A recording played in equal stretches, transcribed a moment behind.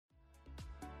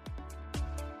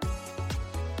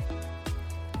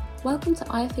Welcome to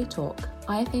IFA Talk,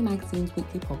 IFA Magazine's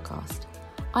weekly podcast.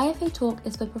 IFA Talk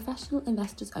is for professional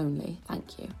investors only.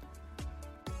 Thank you.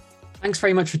 Thanks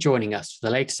very much for joining us for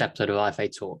the latest episode of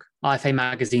IFA Talk, IFA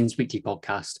Magazine's weekly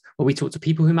podcast, where we talk to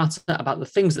people who matter about the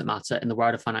things that matter in the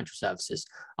world of financial services.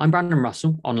 I'm Brandon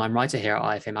Russell, online writer here at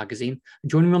IFA Magazine,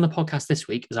 and joining me on the podcast this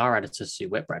week is our editor, Sue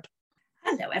Whitbread.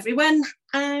 Hello everyone,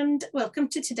 and welcome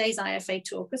to today's IFA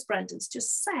Talk, as Brandon's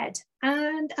just said.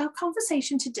 And our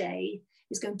conversation today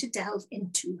is going to delve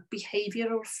into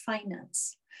behavioural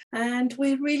finance. And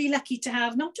we're really lucky to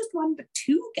have not just one, but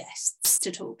two guests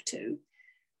to talk to.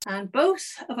 And both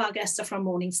of our guests are from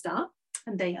Morningstar,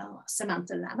 and they are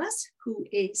Samantha Lamas, who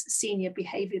is Senior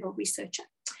Behavioural Researcher,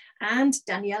 and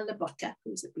Danielle Labotka,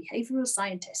 who's a behavioural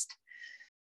scientist.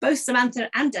 Both Samantha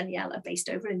and Danielle are based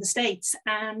over in the States,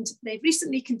 and they've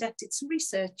recently conducted some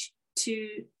research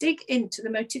to dig into the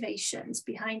motivations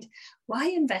behind why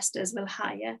investors will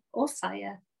hire or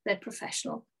fire their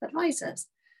professional advisors.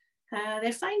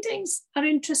 Their findings are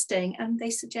interesting, and they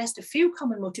suggest a few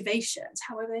common motivations.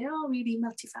 However, they are really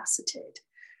multifaceted.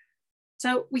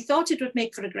 So we thought it would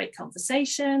make for a great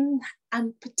conversation,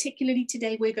 and particularly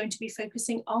today we're going to be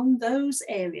focusing on those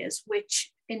areas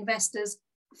which investors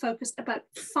focus about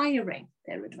firing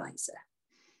their advisor.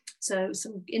 So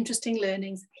some interesting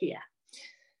learnings here.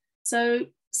 So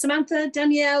Samantha,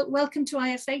 Danielle, welcome to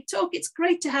IFA Talk. It's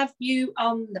great to have you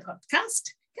on the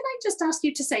podcast. Can I just ask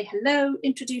you to say hello,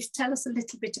 tell us a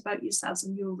little bit about yourselves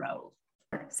and your role?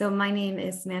 So my name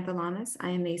is Samantha Lamas. I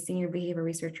am a senior behavior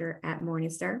researcher at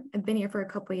Morningstar. I've been here for a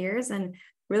couple of years, and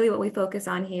really what we focus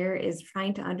on here is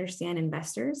trying to understand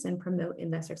investors and promote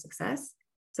investor success.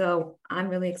 So I'm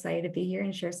really excited to be here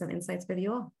and share some insights with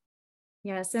you all.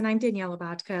 Yes, and I'm Danielle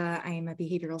Labotka. I am a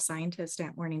behavioral scientist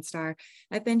at Morningstar.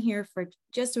 I've been here for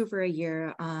just over a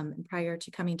year. Prior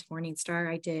to coming to Morningstar,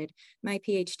 I did my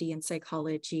PhD in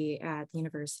psychology at the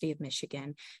University of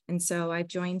Michigan. And so I've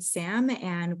joined Sam,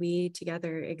 and we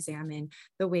together examine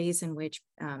the ways in which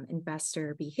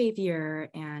investor behavior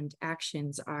and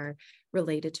actions are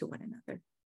related to one another.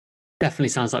 Definitely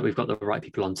sounds like we've got the right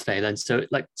people on today then. So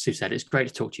like Sue said, it's great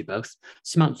to talk to you both.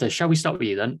 Samantha, shall we start with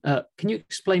you then? Can you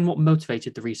explain what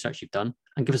motivated the research you've done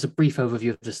and give us a brief overview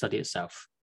of the study itself?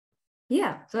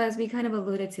 Yeah, so as we kind of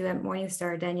alluded to at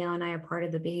Morningstar, Danielle and I are part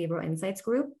of the Behavioral Insights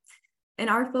group.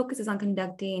 And our focus is on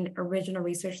conducting original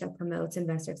research that promotes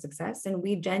investor success. And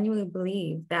we genuinely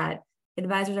believe that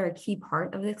advisors are a key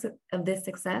part of this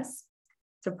success.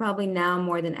 So probably now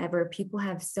more than ever, people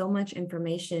have so much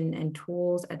information and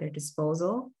tools at their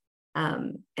disposal.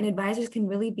 And advisors can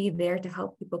really be there to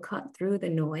help people cut through the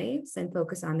noise and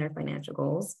focus on their financial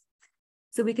goals.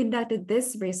 So we conducted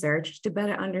this research to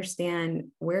better understand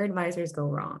where advisors go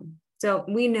wrong. So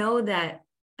we know that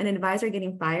an advisor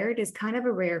getting fired is kind of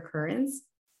a rare occurrence,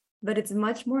 but it's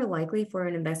much more likely for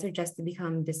an investor just to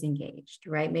become disengaged,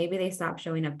 right? Maybe they stop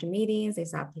showing up to meetings, they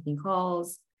stop taking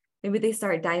calls. Maybe they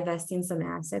start divesting some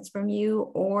assets from you,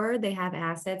 or they have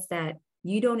assets that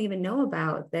you don't even know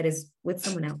about that is with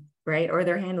someone else, right? Or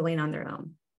they're handling on their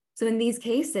own. So in these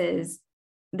cases,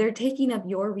 they're taking up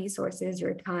your resources,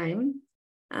 your time,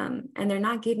 and they're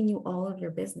not giving you all of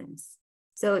your business.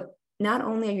 So not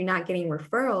only are you not getting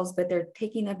referrals, but they're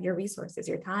taking up your resources,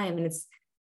 your time, and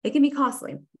it can be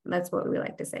costly. That's what we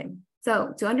like to say.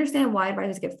 So to understand why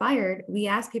advisors get fired, we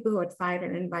ask people who had fired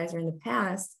an advisor in the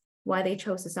past why they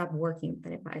chose to stop working with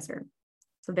an advisor.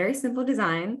 So very simple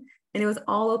design, and it was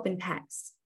all open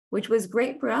text, which was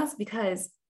great for us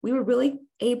because we were really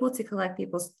able to collect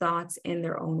people's thoughts in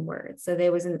their own words. So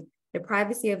there was in the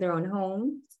privacy of their own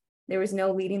home. There was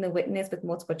no leading the witness with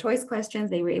multiple choice questions.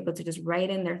 They were able to just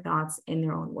write in their thoughts in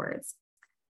their own words.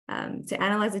 To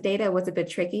analyze the data was a bit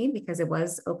tricky because it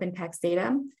was open text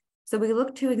data. So we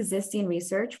looked to existing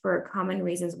research for common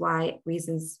reasons why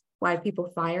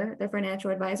people fire their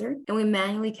financial advisor, and we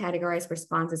manually categorized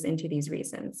responses into these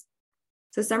reasons.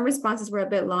 So some responses were a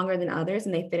bit longer than others,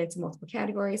 and they fit into multiple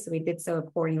categories, so we did so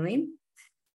accordingly.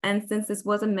 And since this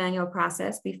was a manual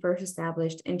process, we first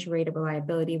established inter-rater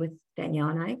reliability with Danielle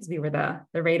and I, because we were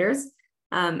the raters,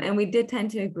 and we did tend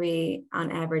to agree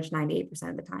on average 98%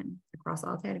 of the time across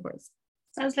all categories.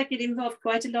 Sounds like it involved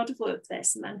quite a lot of work there,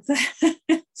 Samantha.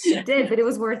 It did, but it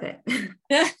was worth it.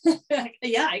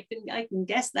 Yeah, I can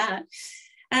guess that.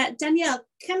 Danielle,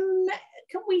 can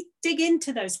we dig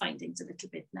into those findings a little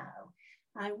bit now?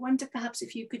 I wonder perhaps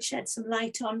if you could shed some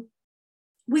light on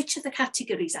which of the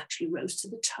categories actually rose to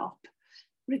the top.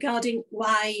 regarding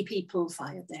why people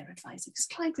fired their advisor, because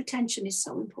client retention is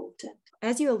so important.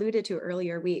 As you alluded to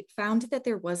earlier, we found that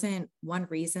there wasn't one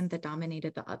reason that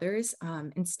dominated the others.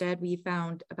 Instead, we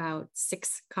found about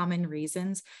 6 common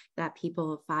reasons that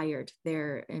people fired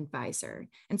their advisor.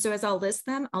 And so as I'll list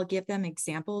them, I'll give them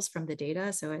examples from the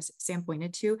data. So as Sam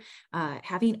pointed to,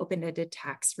 having open-ended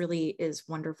tax really is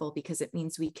wonderful because it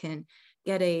means we can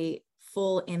get a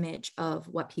full image of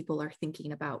what people are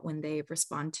thinking about when they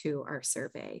respond to our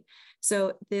survey.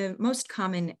 So the most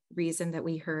common reason that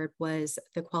we heard was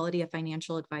the quality of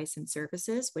financial advice and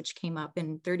services, which came up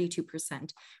in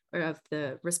 32% of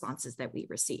the responses that we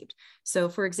received. So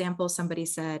for example, somebody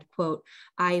said, quote,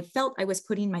 "I felt I was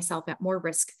putting myself at more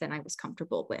risk than I was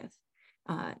comfortable with."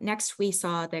 Next, we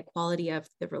saw that quality of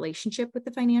the relationship with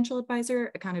the financial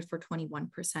advisor accounted for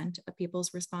 21% of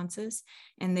people's responses.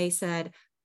 And they said,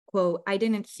 quote, "I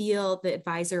didn't feel the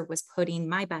advisor was putting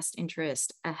my best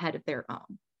interest ahead of their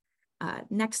own."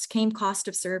 Next came cost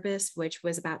of service, which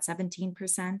was about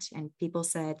 17%. And people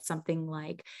said something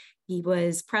like, "He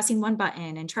was pressing one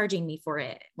button and charging me for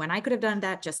it when I could have done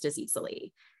that just as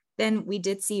easily." Then we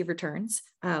did see returns,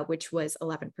 which was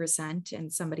 11%.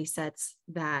 And somebody said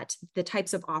that the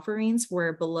types of offerings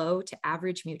were below to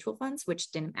average mutual funds,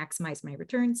 which didn't maximize my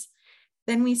returns.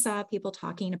 Then we saw people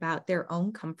talking about their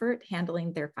own comfort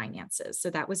handling their finances. So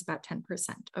that was about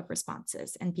 10% of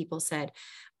responses. And people said,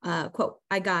 quote,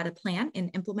 "I got a plan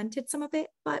and implemented some of it,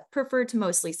 but preferred to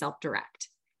mostly self-direct."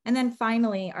 And then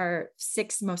finally, our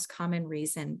 6th most common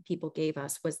reason people gave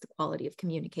us was the quality of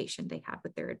communication they had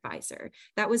with their advisor.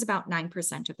 That was about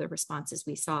 9% of the responses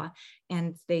we saw.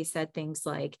 And they said things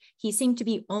like, "He seemed to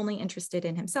be only interested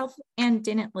in himself and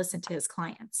didn't listen to his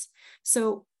clients."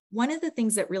 So one of the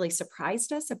things that really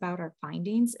surprised us about our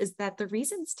findings is that the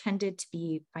reasons tended to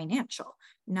be financial,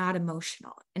 not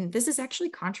emotional. And this is actually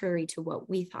contrary to what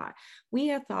we thought. We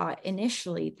had thought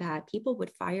initially that people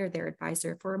would fire their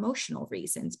advisor for emotional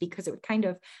reasons because it would kind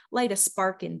of light a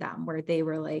spark in them where they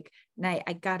were like,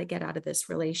 I got to get out of this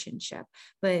relationship.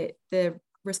 But the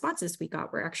responses we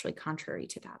got were actually contrary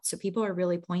to that. So people are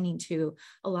really pointing to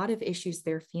a lot of issues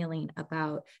they're feeling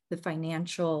about the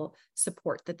financial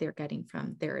support that they're getting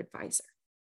from their advisor.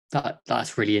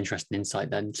 That's really interesting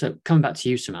insight then. So coming back to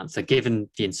you, Samantha,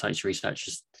 given the insights research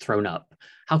has thrown up,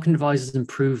 how can advisors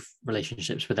improve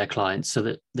relationships with their clients so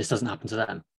that this doesn't happen to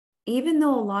them? Even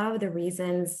though a lot of the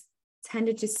reasons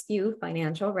tended to skew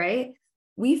financial, right?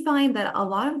 We find that a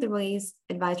lot of the ways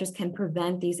advisors can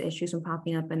prevent these issues from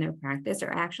popping up in their practice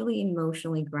are actually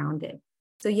emotionally grounded.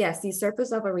 So yes, these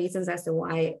surface level reasons as to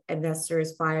why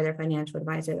investors fire their financial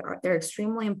advisor, they're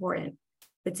extremely important.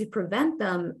 But to prevent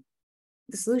them,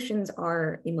 the solutions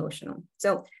are emotional.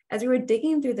 So as we were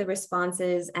digging through the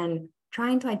responses and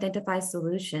trying to identify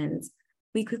solutions,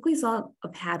 we quickly saw a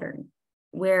pattern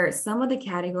where some of the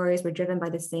categories were driven by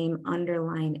the same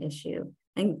underlying issue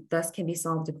and thus can be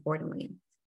solved accordingly.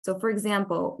 So for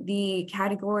example, the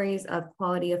categories of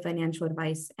quality of financial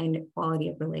advice and quality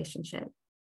of relationship.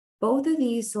 Both of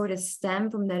these sort of stem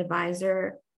from the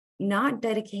advisor not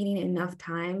dedicating enough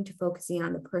time to focusing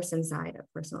on the person side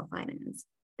of personal finance.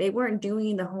 They weren't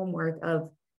doing the homework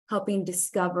of helping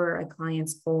discover a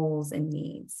client's goals and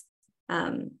needs.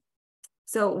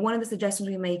 So one of the suggestions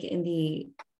we make in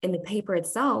the paper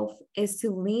itself is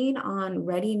to lean on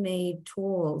ready-made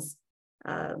tools,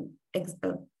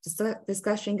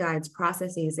 discussion guides,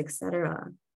 processes,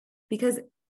 etc. Because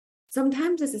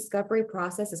sometimes this discovery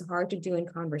process is hard to do in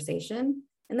conversation,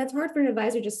 and that's hard for an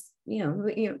advisor. Just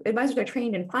advisors are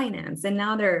trained in finance, and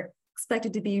now they're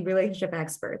expected to be relationship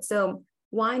experts. So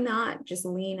why not just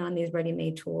lean on these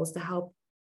ready-made tools to help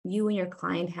you and your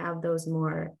client have those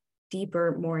more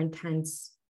deeper, more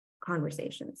intense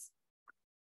conversations?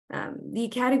 The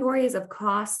categories of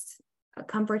cost,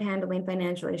 comfort handling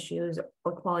financial issues,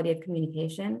 or quality of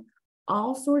communication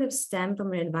all sort of stem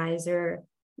from an advisor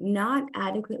not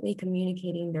adequately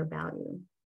communicating their value.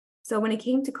 So when it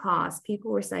came to cost,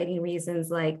 people were citing reasons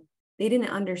like they didn't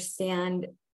understand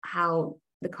how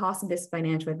the cost of this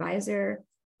financial advisor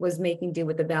was making do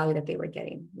with the value that they were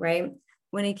getting, right?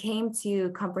 When it came to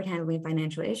comfort handling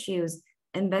financial issues,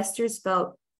 investors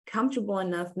felt comfortable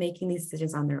enough making these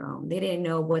decisions on their own. They didn't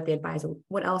know what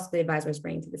else the advisor was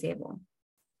bringing to the table.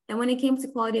 And when it came to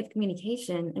quality of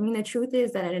communication, the truth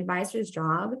is that an advisor's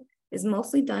job is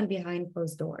mostly done behind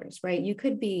closed doors, right?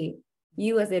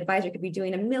 You as the advisor could be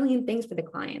doing a million things for the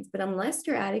clients, but unless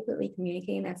you're adequately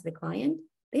communicating that to the client,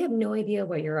 they have no idea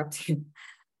what you're up to.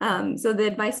 So the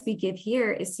advice we give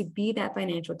here is to be that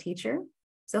financial teacher.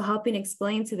 So helping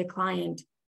explain to the client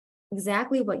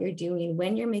exactly what you're doing,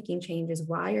 when you're making changes,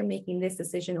 why you're making this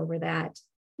decision over that,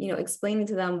 explaining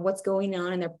to them what's going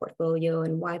on in their portfolio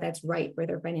and why that's right for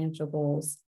their financial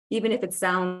goals. Even if it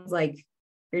sounds like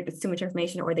it's too much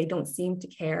information or they don't seem to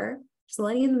care, just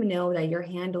letting them know that you're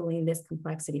handling this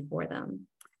complexity for them.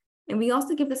 And we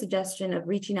also give the suggestion of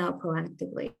reaching out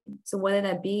proactively. So whether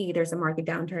that be there's a market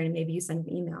downturn and maybe you send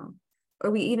an email, or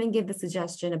we even give the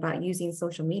suggestion about using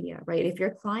social media, right? If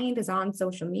your client is on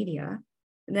social media,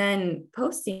 then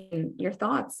posting your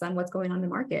thoughts on what's going on in the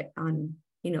market on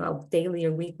a daily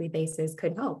or weekly basis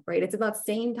could help, right? It's about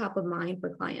staying top of mind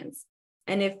for clients.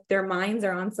 And if their minds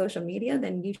are on social media,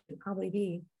 then you should probably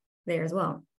be there as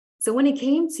well. So when it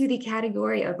came to the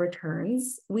category of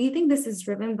returns, we think this is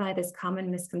driven by this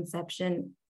common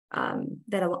misconception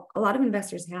that a lot of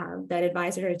investors have, that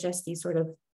advisors are just these sort of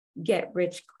get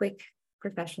rich quick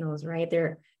professionals, right?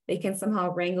 They can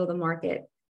somehow wrangle the market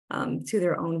to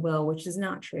their own will, which is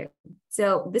not true.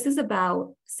 So this is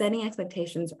about setting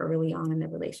expectations early on in the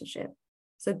relationship.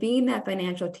 So being that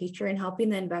financial teacher and helping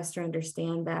the investor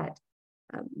understand that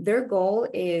their goal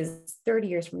is 30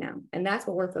 years from now. And that's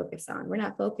what we're focused on. We're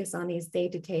not focused on these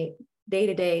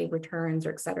day-to-day returns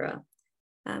or et cetera.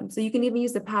 So you can even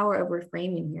use the power of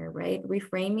reframing here, right?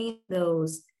 Reframing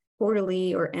those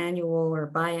quarterly or annual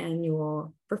or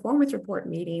biannual performance report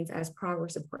meetings as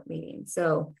progress report meetings.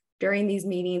 So during these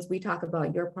meetings, we talk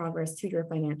about your progress to your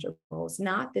financial goals,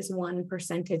 not this one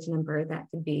percentage number that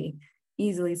could be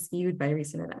easily skewed by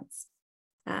recent events.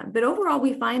 But overall,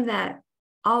 we find that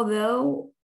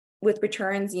although with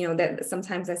returns, that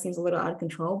sometimes that seems a little out of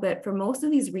control, but for most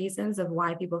of these reasons of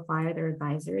why people fire their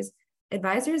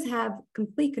advisors have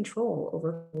complete control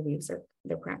over who leaves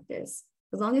their practice.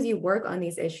 As long as you work on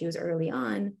these issues early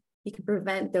on, you can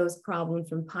prevent those problems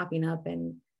from popping up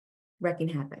and wreaking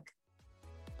havoc.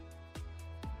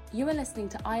 You are listening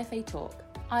to IFA Talk,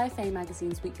 IFA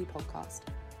Magazine's weekly podcast.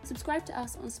 Subscribe to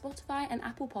us on Spotify and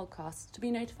Apple Podcasts to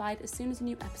be notified as soon as a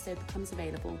new episode becomes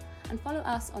available, and follow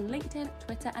us on LinkedIn,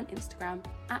 Twitter and Instagram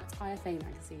at IFA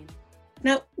Magazine.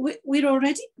 Now, we're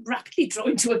already rapidly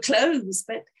drawing to a close,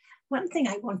 but one thing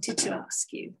I wanted to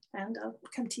ask you, and I'll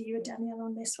come to you, Danielle,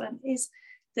 on this one, is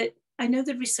that I know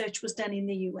the research was done in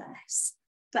the US,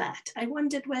 but I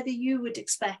wondered whether you would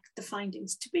expect the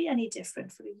findings to be any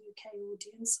different for a UK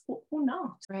audience or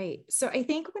not. Right. So I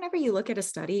think whenever you look at a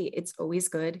study, it's always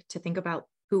good to think about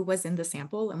who was in the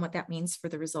sample and what that means for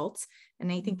the results.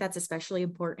 And I think that's especially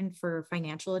important for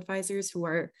financial advisors who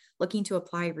are looking to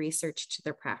apply research to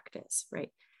their practice, right?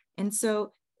 And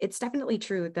so it's definitely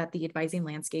true that the advising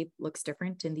landscape looks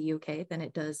different in the UK than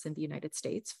it does in the United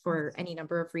States for any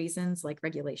number of reasons like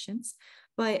regulations.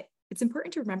 But it's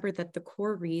important to remember that the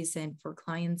core reason for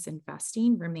clients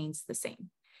investing remains the same.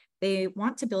 They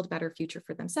want to build a better future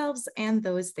for themselves and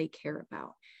those they care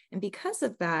about. And because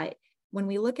of that, when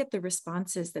we look at the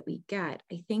responses that we get,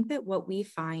 I think that what we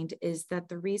find is that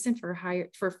the reason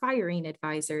for firing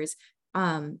advisors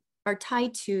are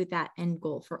tied to that end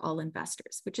goal for all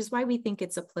investors, which is why we think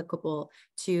it's applicable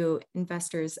to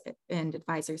investors and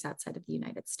advisors outside of the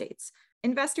United States.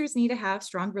 Investors need to have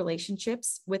strong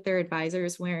relationships with their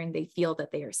advisors wherein they feel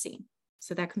that they are seen.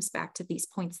 So that comes back to these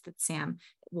points that Sam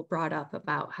brought up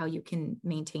about how you can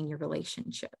maintain your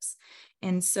relationships.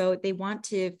 And so they want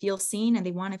to feel seen and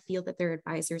they want to feel that their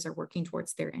advisors are working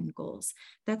towards their end goals.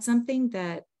 That's something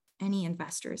that any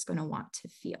investor is going to want to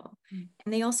feel.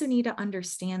 And they also need to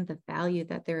understand the value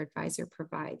that their advisor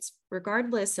provides,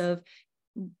 regardless of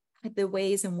the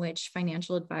ways in which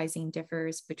financial advising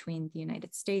differs between the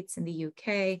United States and the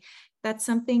UK. That's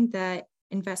something that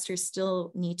investors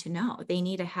still need to know. They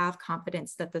need to have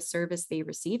confidence that the service they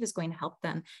receive is going to help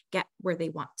them get where they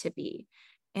want to be.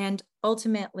 And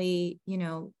ultimately,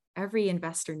 every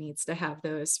investor needs to have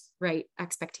those right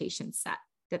expectations set,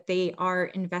 that they are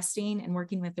investing and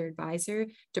working with their advisor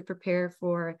to prepare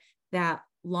for that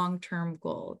long-term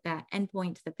goal, that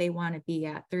endpoint that they want to be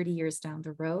at 30 years down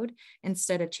the road,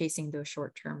 instead of chasing those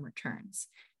short-term returns.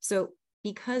 So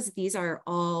because these are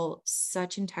all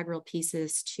such integral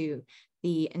pieces to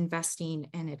the investing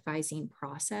and advising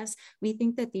process, we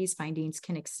think that these findings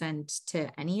can extend to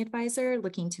any advisor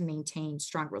looking to maintain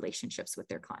strong relationships with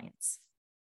their clients.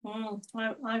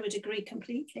 I would agree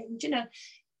completely.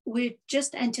 We've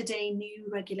just entered a new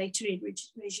regulatory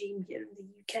regime here in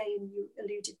the UK, and you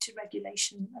alluded to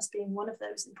regulation as being one of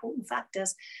those important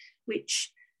factors,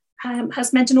 which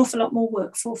has meant an awful lot more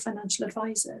work for financial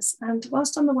advisors. And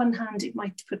whilst on the one hand, it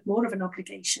might put more of an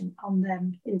obligation on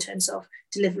them in terms of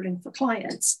delivering for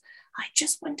clients, I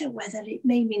just wonder whether it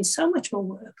may mean so much more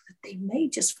work that they may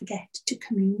just forget to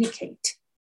communicate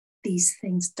these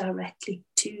things directly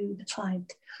to the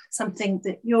client, something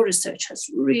that your research has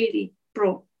really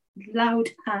brought loud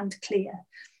and clear,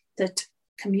 that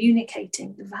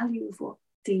communicating the value of what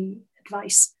the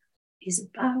advice is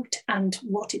about and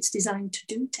what it's designed to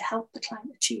do to help the client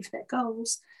achieve their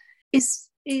goals is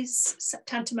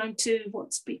tantamount to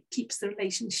what keeps the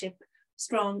relationship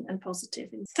strong and positive.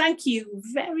 And thank you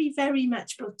very, very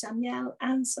much, both Danielle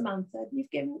and Samantha.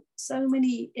 You've given so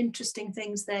many interesting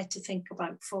things there to think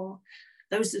about for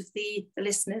those of the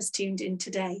listeners tuned in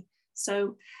today.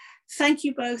 So thank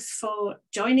you both for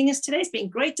joining us today. It's been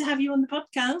great to have you on the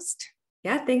podcast.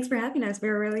 Yeah, thanks for having us.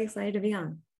 We're really excited to be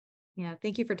on. Yeah,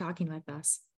 thank you for talking with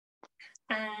us.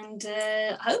 And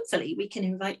hopefully we can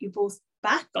invite you both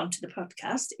back onto the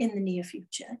podcast in the near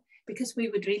future, because we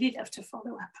would really love to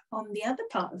follow up on the other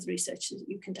part of the research that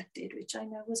you conducted, which I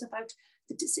know was about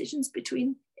the decisions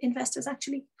between investors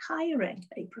actually hiring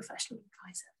a professional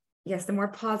advisor. Yes, the more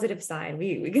positive side.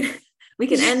 We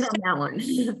can end on that one.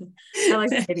 I like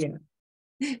the video.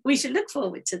 We should look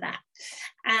forward to that.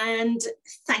 And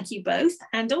thank you both.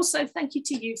 And also thank you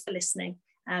to you for listening.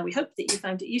 We hope that you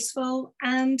found it useful,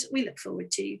 and we look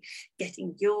forward to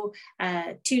getting your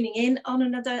tuning in on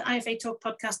another IFA Talk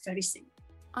podcast very soon.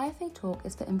 IFA Talk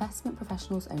is for investment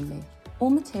professionals only. All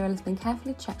material has been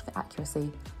carefully checked for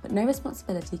accuracy, but no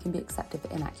responsibility can be accepted for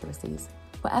inaccuracies.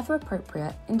 Wherever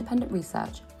appropriate, independent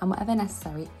research and wherever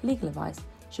necessary, legal advice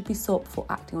should be sought before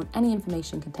acting on any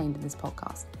information contained in this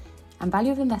podcast. And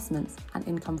value of investments and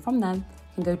income from them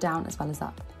can go down as well as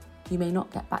up. You may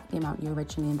not get back the amount you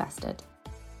originally invested.